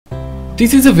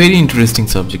This is a very interesting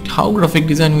subject, how graphic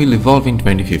design will evolve in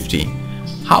 2050.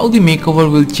 How the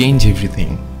makeover will change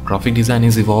everything. Graphic design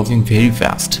is evolving very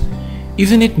fast.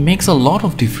 Even it makes a lot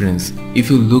of difference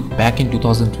if you look back in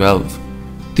 2012.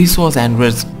 This was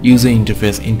Android's user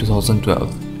interface in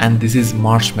 2012 and this is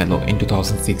Marshmallow in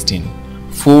 2016.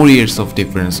 4 years of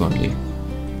difference only.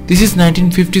 This is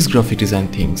 1950s graphic design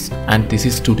things and this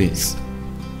is today's.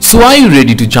 So are you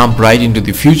ready to jump right into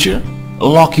the future?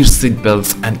 Lock your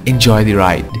seatbelts and enjoy the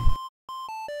ride.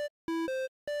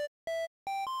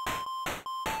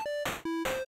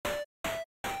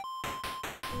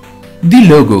 The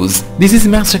logos. This is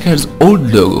Mastercard's old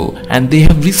logo and they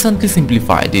have recently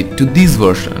simplified it to this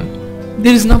version.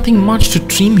 There is nothing much to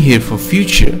trim here for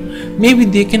future. Maybe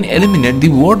they can eliminate the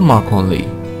word mark only.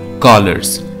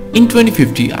 Colors. In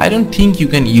 2050, I don't think you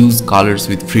can use colors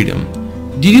with freedom.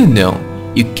 Did you know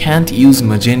you can't use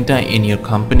magenta in your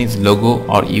company's logo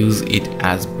or use it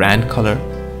as brand color?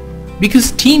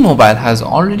 Because T-Mobile has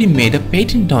already made a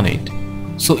patent on it.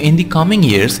 So in the coming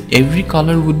years, every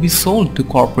color would be sold to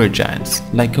corporate giants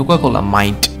like Coca-Cola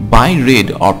might buy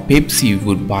red or Pepsi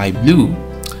would buy blue.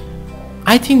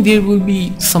 I think there will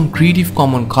be some creative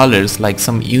common colors like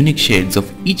some unique shades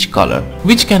of each color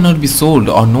which cannot be sold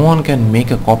or no one can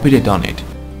make a copyright on it.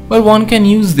 But one can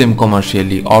use them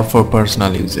commercially or for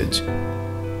personal usage.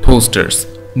 Posters.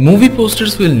 Movie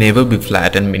posters will never be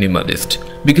flat and minimalist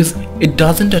because it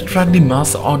doesn't attract the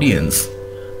mass audience.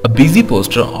 A busy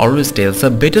poster always tells a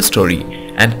better story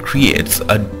and creates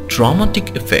a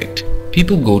dramatic effect.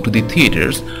 People go to the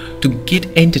theaters to get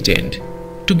entertained,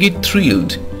 to get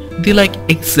thrilled. They like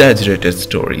exaggerated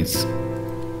stories.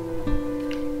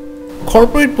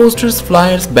 Corporate posters,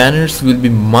 flyers, banners will be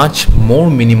much more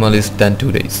minimalist than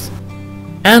today's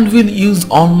and will use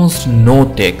almost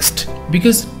no text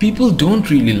because people don't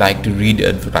really like to read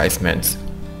advertisements.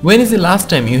 When is the last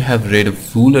time you have read a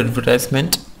full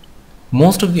advertisement?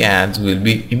 Most of the ads will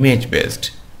be image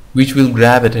based, which will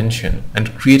grab attention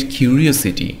and create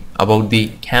curiosity about the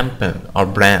campaign or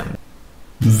brand.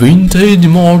 Vintage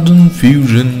modern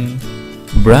fusion.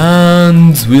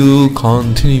 Brands will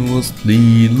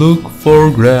continuously look for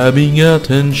grabbing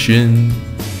attention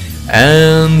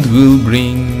and will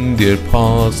bring their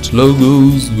past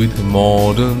logos with a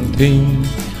modern theme.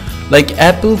 Like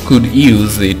Apple could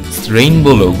use its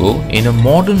rainbow logo in a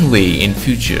modern way in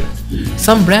future.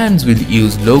 Some brands will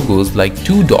use logos like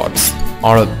 2 dots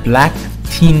or a black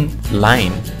thin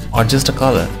line or just a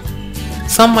color.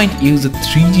 Some might use a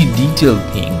 3D detail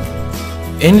thing.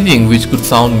 Anything which could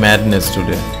sound madness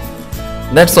today.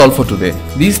 That's all for today.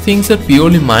 These things are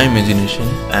purely my imagination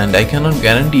and I cannot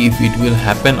guarantee if it will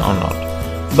happen or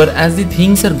not. But as the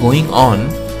things are going on,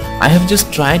 I have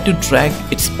just tried to track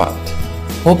its path.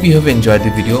 Hope you have enjoyed the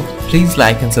video. Please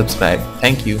like and subscribe.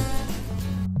 Thank you.